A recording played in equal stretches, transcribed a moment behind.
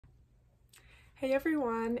Hey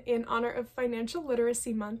everyone! In honor of Financial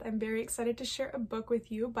Literacy Month, I'm very excited to share a book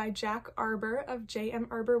with you by Jac Arbour of J.M.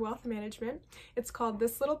 Arbour Wealth Management. It's called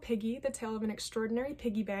This Little Piggy, The Tale of an Extraordinary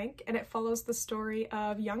Piggy Bank, and it follows the story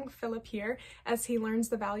of young Philip here as he learns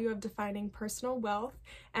the value of defining personal wealth,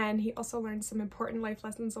 and he also learns some important life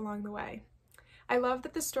lessons along the way. I love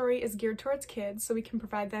that the story is geared towards kids so we can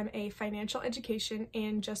provide them a financial education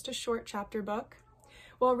in just a short chapter book.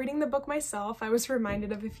 While reading the book myself, I was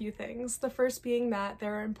reminded of a few things. The first being that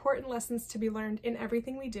there are important lessons to be learned in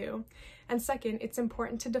everything we do. And second, it's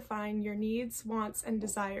important to define your needs, wants, and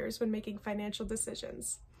desires when making financial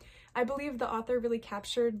decisions. I believe the author really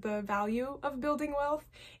captured the value of building wealth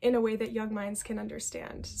in a way that young minds can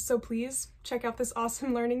understand. So please check out this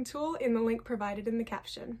awesome learning tool in the link provided in the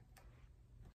caption.